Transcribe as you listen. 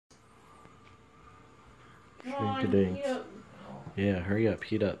Dinks. Yeah, hurry up,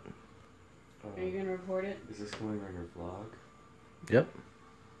 heat up. Are you gonna record it? Is this going on your vlog? Yep,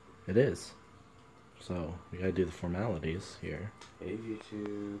 it is. So, we gotta do the formalities here. Hey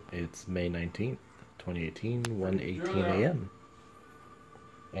YouTube. It's May 19th, 2018, 1:18 a.m.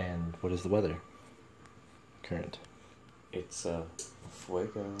 And what is the weather? Current. It's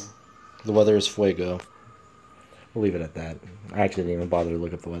fuego. The weather is fuego. We'll leave it at that. I actually didn't even bother to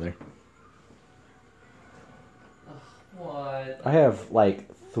look up the weather. What? I have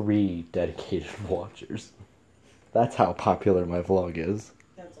like 3 dedicated watchers. That's how popular my vlog is.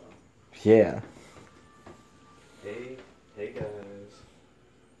 That's all. Yeah. Hey guys.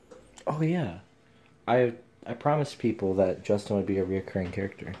 Oh yeah. I promised people that Justin would be a reoccurring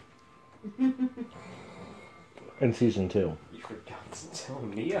character. In season 2. You forgot to tell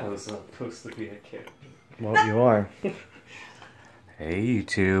me I was supposed to be a kid. Well, you are. Hey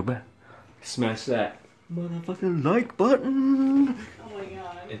YouTube. Smash that Motherfucking like button. Oh my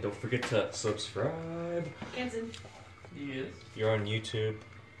god. and don't forget to subscribe. Kenton. Yes. You're on YouTube.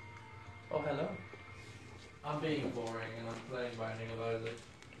 Oh, hello. I'm being boring and I'm playing Binding of Isaac.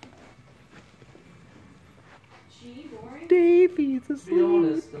 She boring? Davie's To asleep. be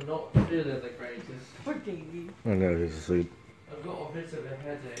honest, I'm not feeling the greatest. Poor Davie. I know he's asleep. I've got a bit of a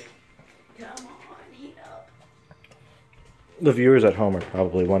headache. Come on, heat up. The viewers at home are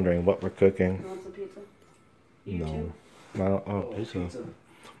probably wondering what we're cooking. You want some pizza? No. Well, pizza.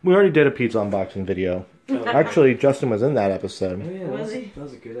 We already did a pizza unboxing video. Oh, Actually, Justin was in that episode. yeah, Was he? that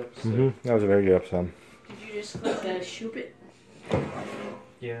was a good episode. That was a very good episode. Did you just click shoop it?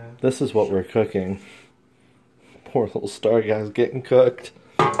 Yeah. This is what we're cooking. Poor little star guy's getting cooked.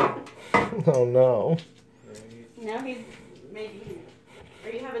 Oh no. Right. Now he's maybe. Are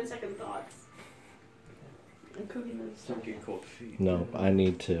you having second thoughts? I'm cooking this. Don't get cold feet. No, I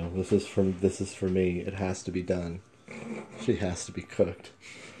need to. This is for me. It has to be done. She has to be cooked.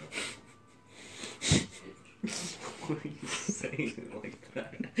 Why are you saying it like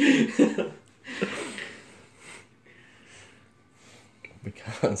that?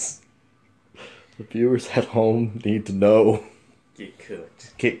 Because the viewers at home need to know. Get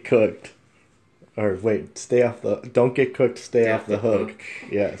cooked. Get cooked. Or wait, stay off the. Don't get cooked. Stay off the hook.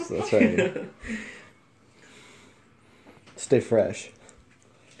 Yes, that's right. Stay fresh.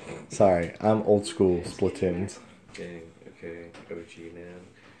 Sorry, I'm old school Splatoons. Dang, okay, OG man.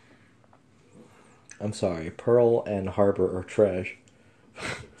 I'm sorry, Pearl and Harbor are trash.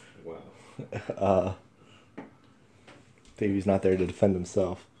 Wow. Davey's not there to defend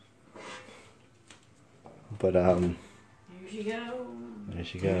himself. But Here she goes. there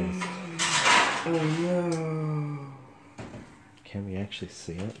she goes. Oh no. Can we actually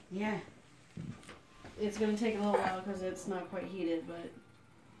see it? Yeah. It's gonna take a little while because it's not quite heated, but.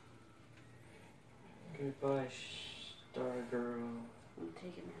 Goodbye, Star Girl. It'll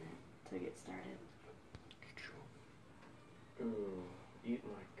take a minute to get started. Ooh, eat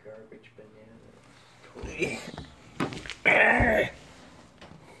my garbage bananas.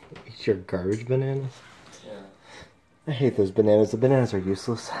 Eat your garbage bananas? Yeah, I hate those bananas. The bananas are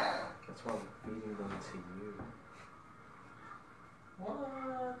useless. that's why I'm feeding them to you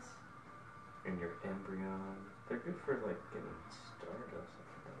What? and your embryon. They're good for like getting stardust.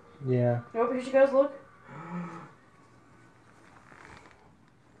 Yeah. Oh, here she goes, look.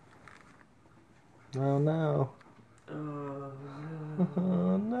 Oh no. Oh no.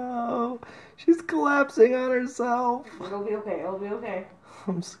 Oh no. She's collapsing on herself. It'll be okay, it'll be okay.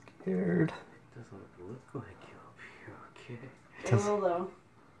 I'm scared. Doesn't look like you'll be okay. It will though.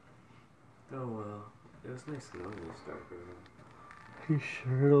 Oh well. It was nice knowing you, Star Girl. Are you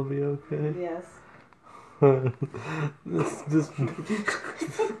sure it'll be okay? Yes. this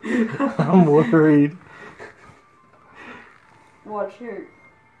I'm worried. Watch here.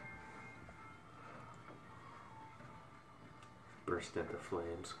 Burst into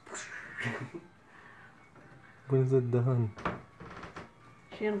flames. When is it done?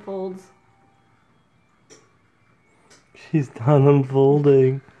 She unfolds. She's done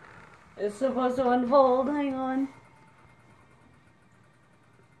unfolding. It's supposed to unfold. Hang on.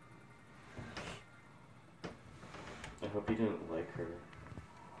 I hope you didn't like her.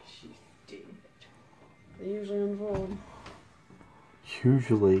 She's dead. They usually unfold.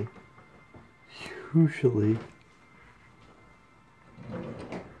 Usually.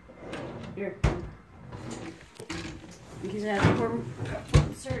 Here. He's had perform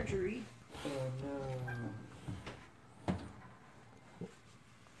surgery. Oh no.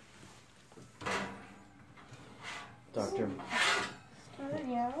 Dr.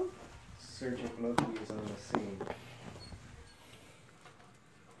 Yeah. Surgeon Moki is on the scene.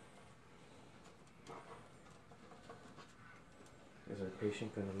 our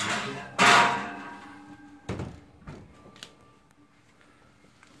patient gonna make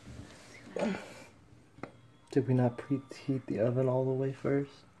it? Did we not preheat the oven all the way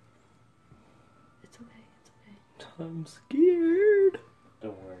first? It's okay. It's okay. I'm scared.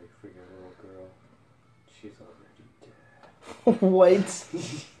 Don't worry for your little girl. She's already dead. Wait.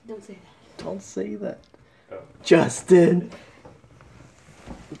 Don't say that. Don't say that. Oh. Justin.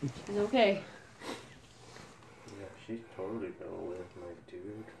 It's okay. Yeah, she's totally gonna live, my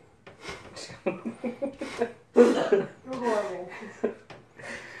dude. You're horrible.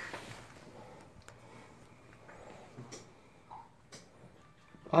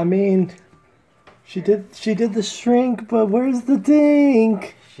 I mean, she did the shrink, but where's the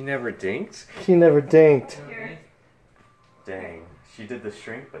dink? She never dinked? She never dinked. Here. Dang. She did the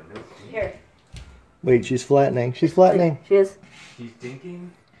shrink, but no dink. Here. Wait, she's flattening. She's flattening. She is. She's dinking?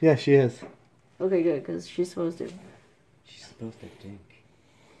 Yeah, she is. Okay, good, because she's supposed to. She's supposed to dink.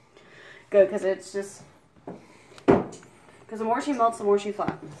 Good, because it's just. Because the more she melts, the more she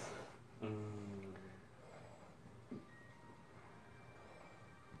flattens.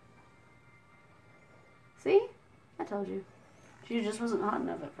 See? I told you. She just wasn't hot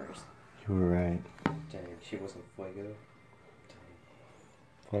enough at first. You were right. Dang, she wasn't fuego.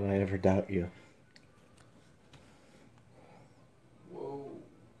 Why did I ever doubt you? Whoa.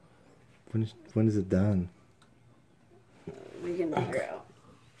 When is it done? We can figure out.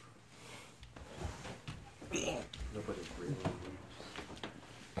 Nobody really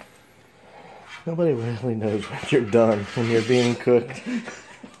knows. Nobody really knows when you're done, when you're being cooked.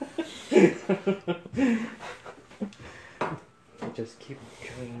 Just keep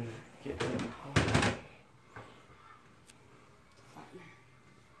trying to get it hot.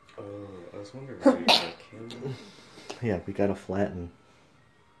 Oh, I was wondering if you got a camera. Yeah, we gotta flatten.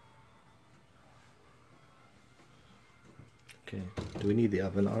 Okay. Do we need the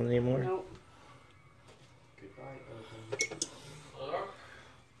oven on anymore? Nope. Goodbye, oven.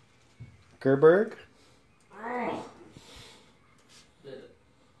 Gerberg? Did it?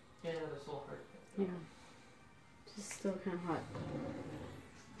 Yeah, this will hurt. Yeah. She's still kind of hot.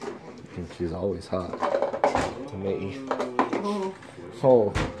 I think she's always hot. To me. Oh.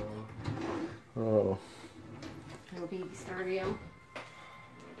 Oh. Oh. Little baby Stargal.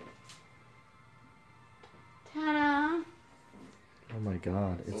 Ta-da! Oh my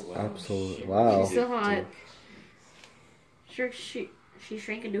god. It's Oh, wow. absolute. Wow. She's still hot. Sure, she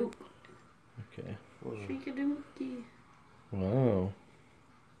shrank a doop. Okay. Shrink a dookie. Wow.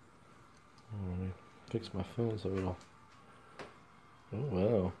 Oh, let me fix my phone so it'll. Oh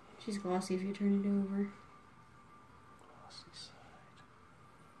wow. She's glossy if you turn it over. Glossy side.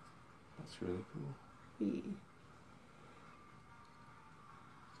 That's really cool. Yeah.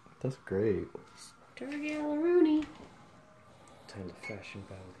 That's great. Stargal Rooney. Time to fashion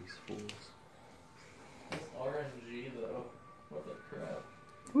battle these fools. It's RNG though. What the crap?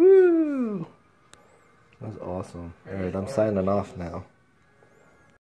 Woo! That was awesome. Alright, I'm signing off now.